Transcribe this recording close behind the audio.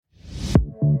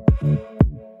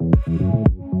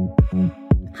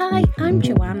Hi, I'm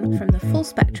Joanne from the Full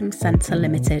Spectrum Centre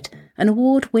Limited, an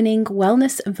award-winning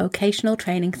wellness and vocational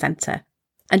training centre,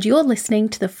 and you're listening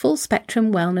to the Full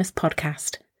Spectrum Wellness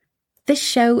podcast. This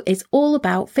show is all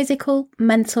about physical,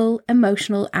 mental,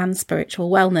 emotional and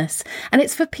spiritual wellness, and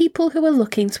it's for people who are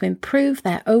looking to improve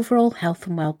their overall health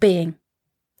and well-being.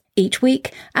 Each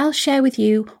week, I'll share with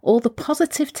you all the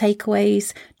positive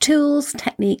takeaways, tools,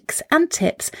 techniques and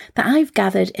tips that I've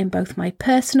gathered in both my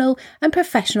personal and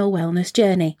professional wellness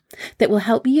journey that will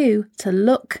help you to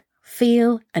look,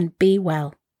 feel and be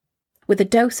well. With a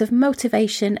dose of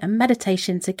motivation and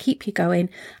meditation to keep you going,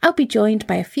 I'll be joined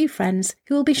by a few friends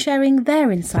who will be sharing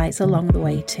their insights along the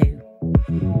way too.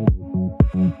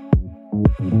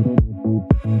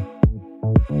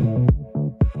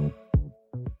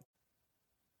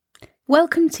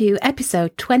 Welcome to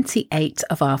episode 28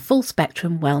 of our Full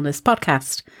Spectrum Wellness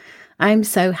podcast. I'm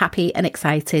so happy and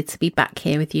excited to be back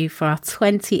here with you for our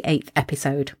 28th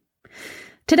episode.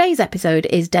 Today's episode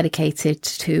is dedicated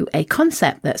to a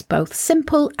concept that's both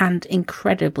simple and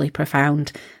incredibly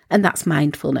profound, and that's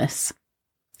mindfulness.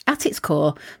 At its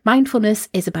core, mindfulness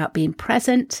is about being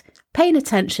present, paying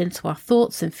attention to our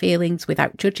thoughts and feelings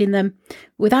without judging them,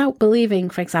 without believing,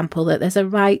 for example, that there's a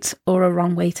right or a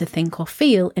wrong way to think or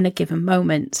feel in a given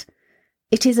moment.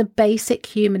 It is a basic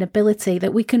human ability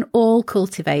that we can all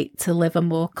cultivate to live a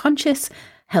more conscious,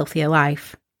 healthier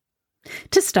life.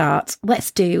 To start,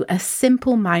 let's do a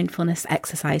simple mindfulness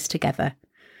exercise together.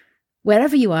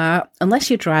 Wherever you are, unless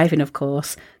you're driving, of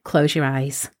course, close your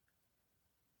eyes.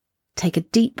 Take a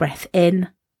deep breath in.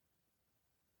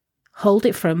 Hold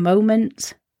it for a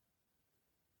moment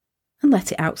and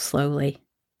let it out slowly.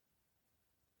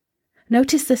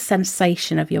 Notice the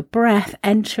sensation of your breath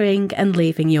entering and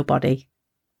leaving your body.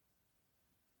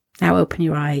 Now open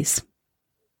your eyes.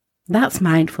 That's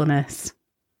mindfulness.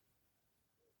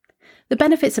 The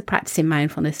benefits of practicing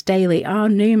mindfulness daily are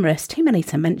numerous, too many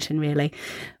to mention really,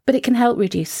 but it can help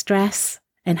reduce stress,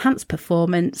 enhance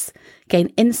performance, gain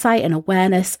insight and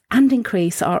awareness, and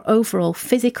increase our overall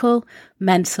physical,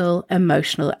 mental,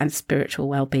 emotional, and spiritual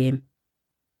well-being.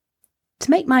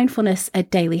 To make mindfulness a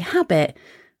daily habit,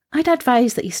 I'd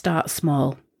advise that you start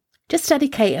small. Just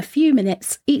dedicate a few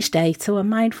minutes each day to a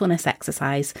mindfulness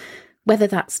exercise, whether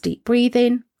that's deep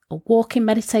breathing, or walking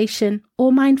meditation,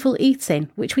 or mindful eating,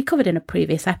 which we covered in a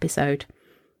previous episode.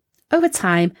 Over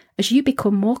time, as you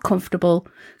become more comfortable,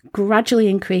 gradually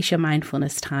increase your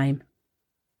mindfulness time.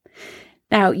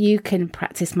 Now, you can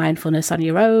practice mindfulness on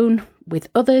your own, with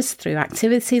others through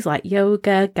activities like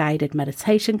yoga, guided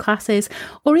meditation classes,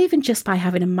 or even just by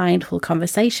having a mindful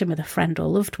conversation with a friend or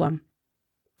loved one.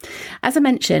 As I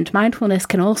mentioned, mindfulness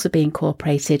can also be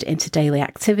incorporated into daily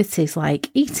activities like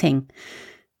eating.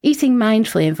 Eating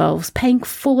mindfully involves paying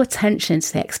full attention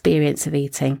to the experience of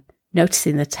eating,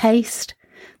 noticing the taste,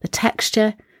 the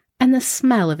texture, and the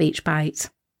smell of each bite,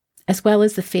 as well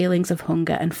as the feelings of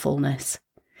hunger and fullness.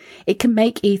 It can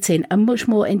make eating a much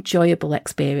more enjoyable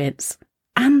experience,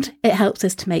 and it helps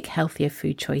us to make healthier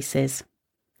food choices.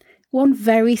 One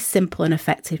very simple and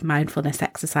effective mindfulness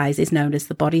exercise is known as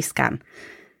the body scan.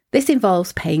 This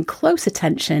involves paying close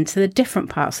attention to the different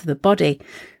parts of the body,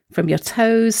 from your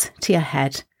toes to your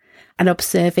head, and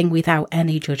observing without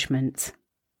any judgment.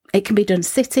 It can be done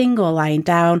sitting or lying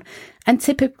down and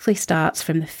typically starts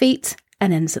from the feet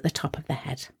and ends at the top of the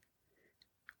head.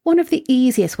 One of the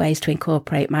easiest ways to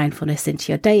incorporate mindfulness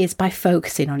into your day is by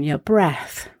focusing on your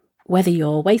breath. Whether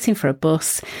you're waiting for a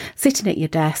bus, sitting at your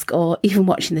desk, or even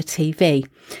watching the TV,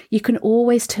 you can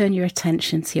always turn your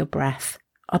attention to your breath,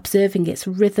 observing its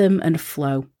rhythm and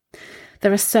flow.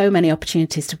 There are so many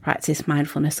opportunities to practice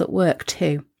mindfulness at work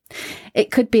too.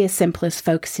 It could be as simple as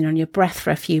focusing on your breath for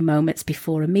a few moments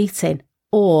before a meeting,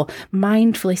 or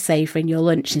mindfully savouring your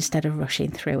lunch instead of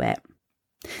rushing through it.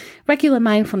 Regular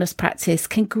mindfulness practice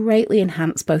can greatly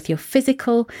enhance both your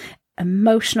physical,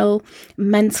 emotional,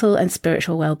 mental and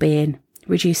spiritual well-being,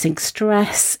 reducing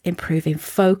stress, improving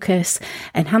focus,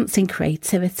 enhancing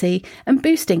creativity and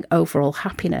boosting overall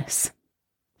happiness.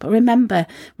 But remember,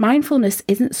 mindfulness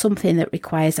isn't something that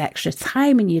requires extra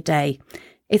time in your day.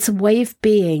 It's a way of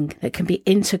being that can be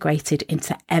integrated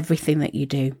into everything that you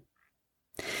do.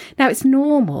 Now, it's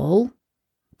normal,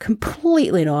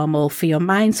 completely normal, for your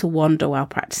mind to wander while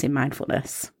practicing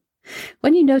mindfulness.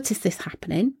 When you notice this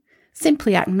happening,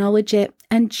 simply acknowledge it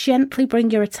and gently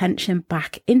bring your attention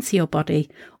back into your body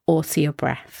or to your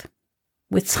breath.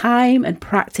 With time and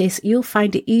practice, you'll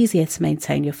find it easier to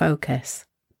maintain your focus.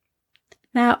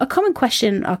 Now, a common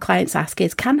question our clients ask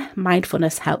is, can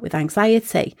mindfulness help with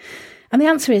anxiety? And the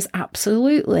answer is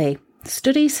absolutely.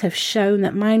 studies have shown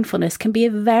that mindfulness can be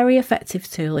a very effective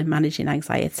tool in managing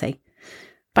anxiety.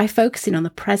 By focusing on the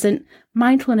present,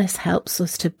 mindfulness helps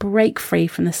us to break free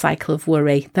from the cycle of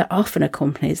worry that often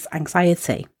accompanies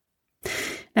anxiety.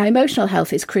 Now, emotional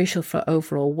health is crucial for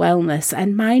overall wellness,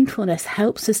 and mindfulness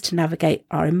helps us to navigate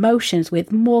our emotions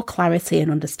with more clarity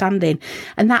and understanding,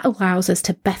 and that allows us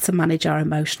to better manage our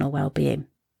emotional well-being.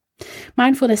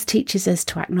 Mindfulness teaches us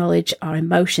to acknowledge our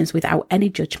emotions without any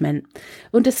judgment,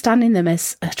 understanding them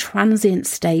as a transient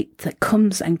state that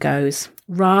comes and goes,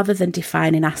 rather than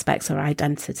defining aspects of our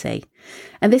identity.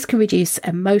 And this can reduce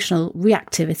emotional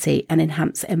reactivity and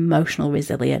enhance emotional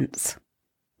resilience.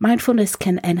 Mindfulness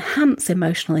can enhance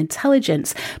emotional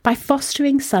intelligence by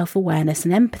fostering self-awareness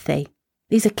and empathy.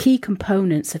 These are key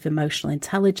components of emotional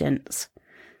intelligence.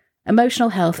 Emotional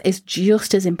health is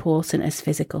just as important as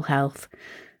physical health,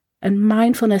 and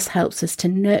mindfulness helps us to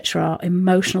nurture our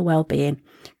emotional well-being,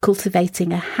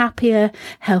 cultivating a happier,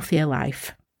 healthier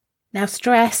life. Now,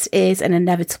 stress is an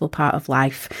inevitable part of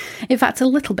life. In fact, a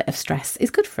little bit of stress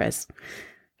is good for us.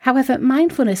 However,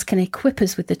 mindfulness can equip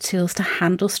us with the tools to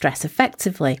handle stress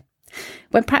effectively.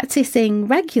 When practicing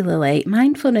regularly,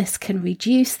 mindfulness can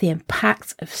reduce the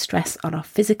impact of stress on our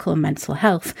physical and mental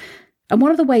health. And one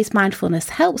of the ways mindfulness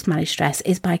helps manage stress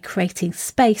is by creating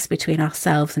space between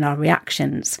ourselves and our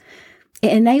reactions.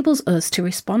 It enables us to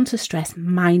respond to stress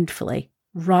mindfully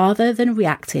rather than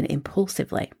reacting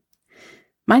impulsively.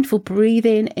 Mindful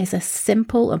breathing is a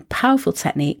simple and powerful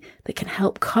technique that can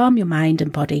help calm your mind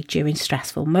and body during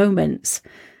stressful moments.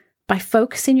 By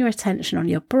focusing your attention on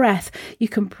your breath, you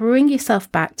can bring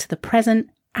yourself back to the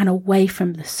present and away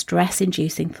from the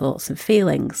stress-inducing thoughts and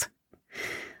feelings.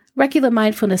 Regular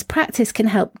mindfulness practice can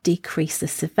help decrease the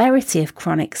severity of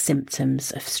chronic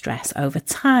symptoms of stress over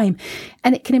time,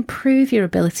 and it can improve your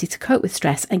ability to cope with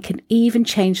stress and can even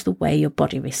change the way your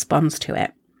body responds to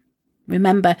it.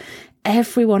 Remember,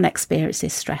 everyone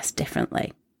experiences stress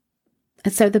differently.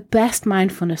 And so the best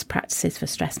mindfulness practices for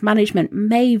stress management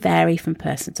may vary from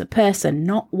person to person,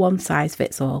 not one size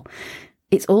fits all.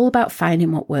 It's all about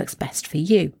finding what works best for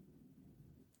you.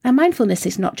 And mindfulness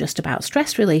is not just about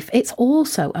stress relief, it's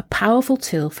also a powerful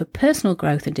tool for personal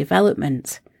growth and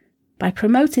development. By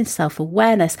promoting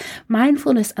self-awareness,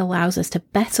 mindfulness allows us to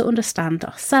better understand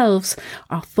ourselves,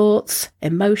 our thoughts,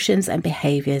 emotions, and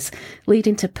behaviours,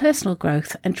 leading to personal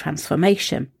growth and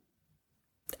transformation.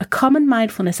 A common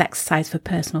mindfulness exercise for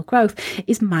personal growth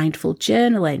is mindful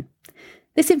journaling.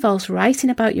 This involves writing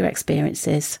about your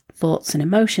experiences, thoughts, and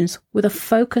emotions with a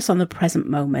focus on the present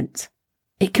moment.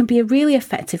 It can be a really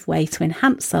effective way to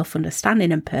enhance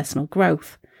self-understanding and personal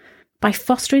growth. By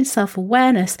fostering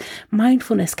self-awareness,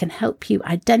 mindfulness can help you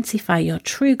identify your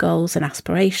true goals and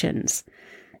aspirations.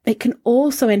 It can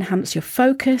also enhance your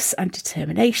focus and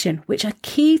determination, which are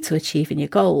key to achieving your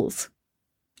goals.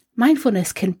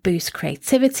 Mindfulness can boost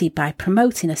creativity by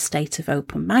promoting a state of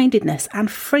open-mindedness and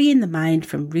freeing the mind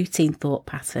from routine thought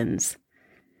patterns.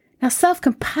 Now,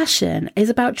 self-compassion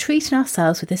is about treating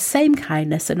ourselves with the same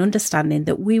kindness and understanding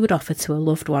that we would offer to a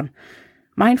loved one.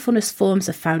 Mindfulness forms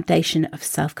a foundation of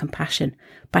self-compassion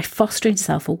by fostering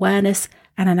self-awareness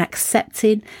and an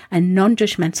accepting and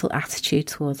non-judgmental attitude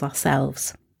towards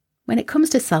ourselves. When it comes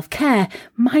to self-care,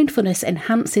 mindfulness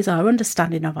enhances our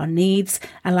understanding of our needs,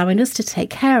 allowing us to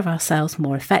take care of ourselves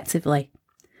more effectively.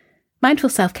 Mindful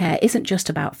self-care isn't just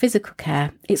about physical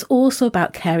care, it's also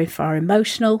about caring for our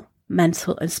emotional,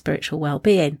 mental and spiritual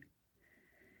well-being.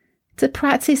 To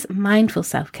practice mindful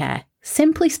self-care,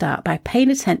 simply start by paying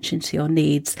attention to your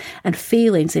needs and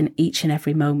feelings in each and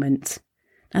every moment.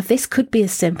 Now, this could be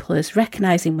as simple as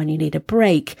recognizing when you need a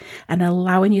break and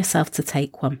allowing yourself to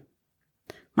take one.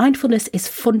 Mindfulness is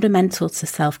fundamental to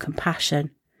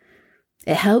self-compassion.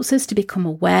 It helps us to become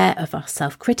aware of our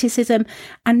self-criticism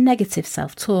and negative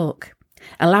self-talk,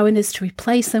 allowing us to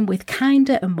replace them with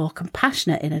kinder and more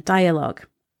compassionate inner dialogue.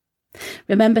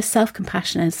 Remember,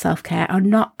 self-compassion and self-care are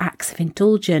not acts of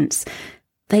indulgence,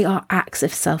 they are acts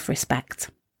of self-respect.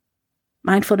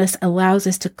 Mindfulness allows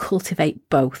us to cultivate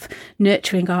both,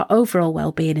 nurturing our overall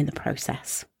well-being in the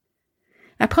process.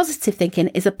 Now, positive thinking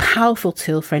is a powerful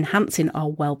tool for enhancing our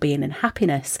well-being and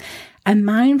happiness, and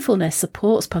mindfulness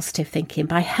supports positive thinking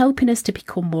by helping us to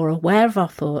become more aware of our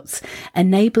thoughts,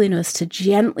 enabling us to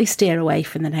gently steer away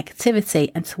from the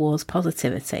negativity and towards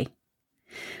positivity.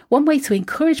 One way to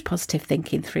encourage positive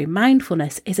thinking through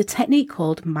mindfulness is a technique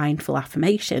called mindful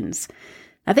affirmations.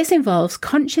 Now, this involves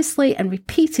consciously and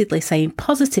repeatedly saying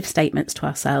positive statements to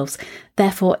ourselves,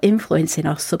 therefore influencing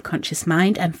our subconscious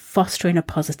mind and fostering a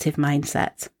positive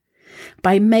mindset.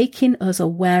 By making us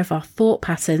aware of our thought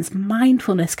patterns,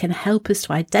 mindfulness can help us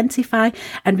to identify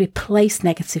and replace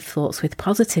negative thoughts with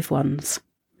positive ones.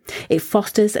 It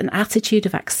fosters an attitude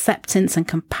of acceptance and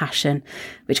compassion,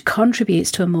 which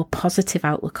contributes to a more positive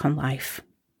outlook on life.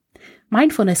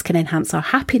 Mindfulness can enhance our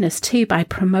happiness too by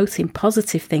promoting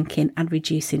positive thinking and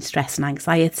reducing stress and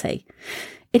anxiety.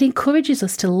 It encourages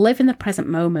us to live in the present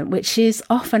moment, which is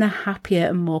often a happier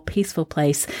and more peaceful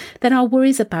place than our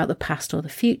worries about the past or the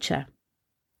future.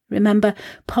 Remember,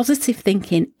 positive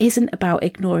thinking isn't about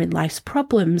ignoring life's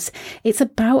problems. It's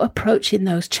about approaching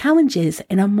those challenges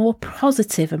in a more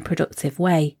positive and productive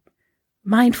way.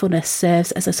 Mindfulness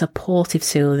serves as a supportive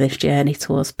tool in this journey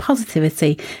towards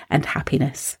positivity and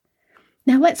happiness.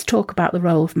 Now let's talk about the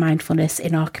role of mindfulness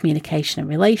in our communication and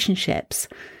relationships.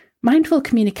 Mindful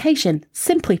communication,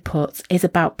 simply put, is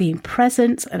about being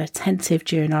present and attentive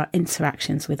during our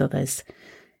interactions with others.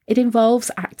 It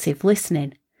involves active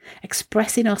listening,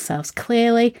 expressing ourselves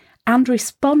clearly and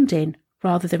responding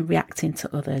rather than reacting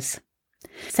to others.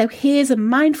 So here's a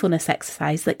mindfulness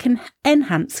exercise that can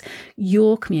enhance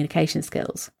your communication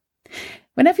skills.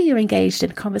 Whenever you're engaged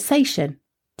in a conversation,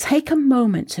 take a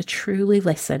moment to truly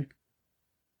listen.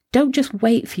 Don't just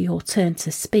wait for your turn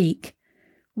to speak.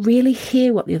 Really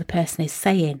hear what the other person is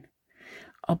saying.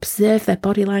 Observe their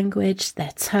body language,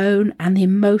 their tone, and the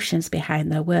emotions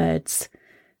behind their words.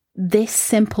 This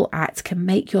simple act can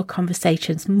make your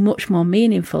conversations much more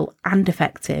meaningful and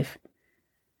effective.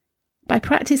 By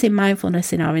practicing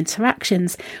mindfulness in our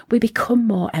interactions, we become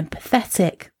more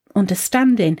empathetic,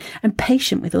 understanding, and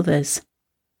patient with others.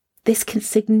 This can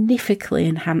significantly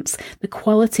enhance the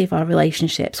quality of our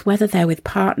relationships, whether they're with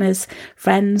partners,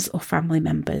 friends, or family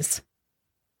members.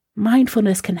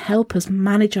 Mindfulness can help us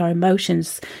manage our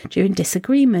emotions during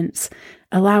disagreements,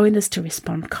 allowing us to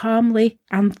respond calmly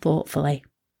and thoughtfully.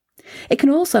 It can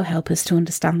also help us to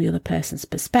understand the other person's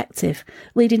perspective,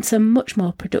 leading to much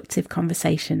more productive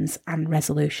conversations and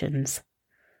resolutions.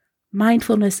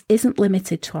 Mindfulness isn't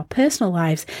limited to our personal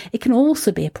lives, it can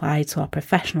also be applied to our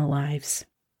professional lives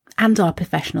and our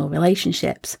professional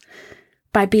relationships.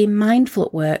 By being mindful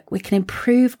at work, we can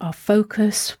improve our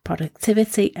focus,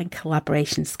 productivity, and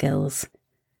collaboration skills.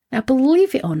 Now,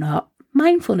 believe it or not,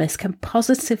 mindfulness can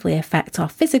positively affect our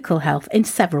physical health in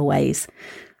several ways.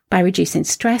 By reducing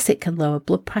stress, it can lower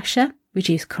blood pressure,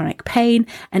 reduce chronic pain,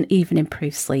 and even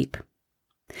improve sleep.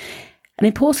 An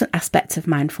important aspect of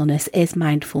mindfulness is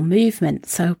mindful movement.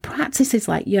 So practices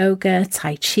like yoga,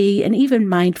 tai chi, and even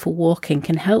mindful walking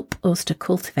can help us to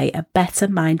cultivate a better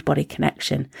mind-body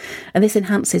connection. And this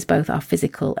enhances both our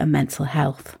physical and mental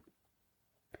health.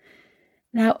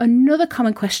 Now, another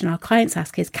common question our clients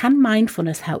ask is, can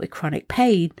mindfulness help with chronic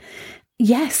pain?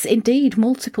 Yes, indeed,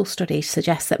 multiple studies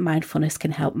suggest that mindfulness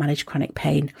can help manage chronic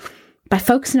pain. By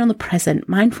focusing on the present,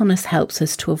 mindfulness helps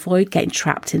us to avoid getting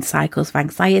trapped in cycles of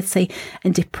anxiety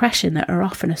and depression that are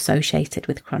often associated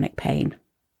with chronic pain.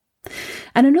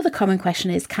 And another common question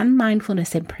is, can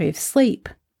mindfulness improve sleep?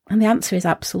 And the answer is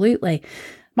absolutely.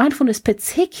 Mindfulness,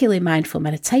 particularly mindful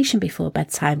meditation before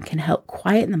bedtime, can help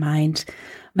quieten the mind,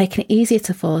 making it easier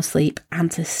to fall asleep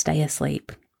and to stay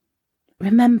asleep.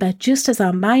 Remember, just as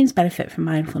our minds benefit from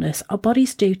mindfulness, our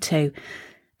bodies do too.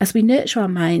 As we nurture our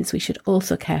minds, we should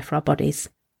also care for our bodies.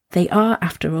 They are,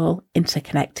 after all,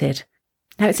 interconnected.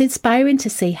 Now, it's inspiring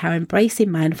to see how embracing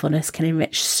mindfulness can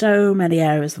enrich so many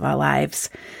areas of our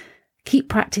lives. Keep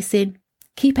practicing,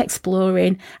 keep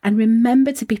exploring, and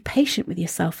remember to be patient with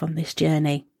yourself on this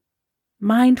journey.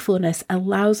 Mindfulness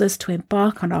allows us to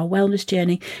embark on our wellness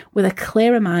journey with a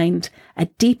clearer mind, a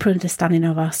deeper understanding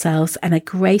of ourselves, and a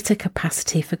greater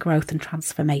capacity for growth and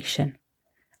transformation.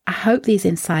 I hope these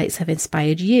insights have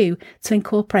inspired you to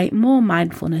incorporate more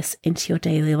mindfulness into your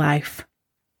daily life.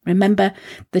 Remember,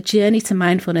 the journey to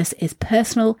mindfulness is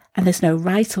personal and there's no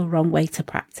right or wrong way to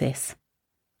practice.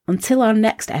 Until our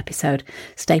next episode,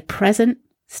 stay present,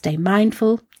 stay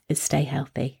mindful, and stay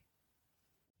healthy.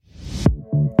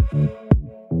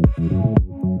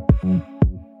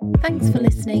 Thanks for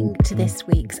listening to this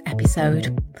week's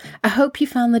episode. I hope you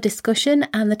found the discussion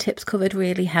and the tips covered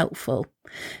really helpful.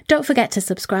 Don't forget to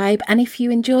subscribe, and if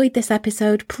you enjoyed this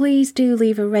episode, please do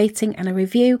leave a rating and a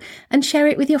review and share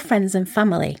it with your friends and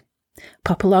family.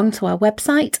 Pop along to our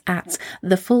website at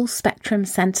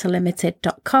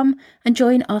thefullspectrumcentrelimited.com and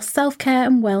join our self-care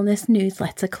and wellness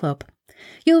newsletter club.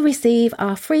 You'll receive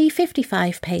our free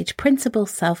 55-page printable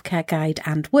self-care guide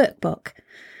and workbook.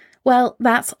 Well,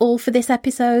 that's all for this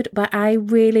episode, but I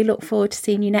really look forward to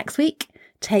seeing you next week.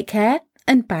 Take care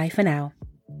and bye for now.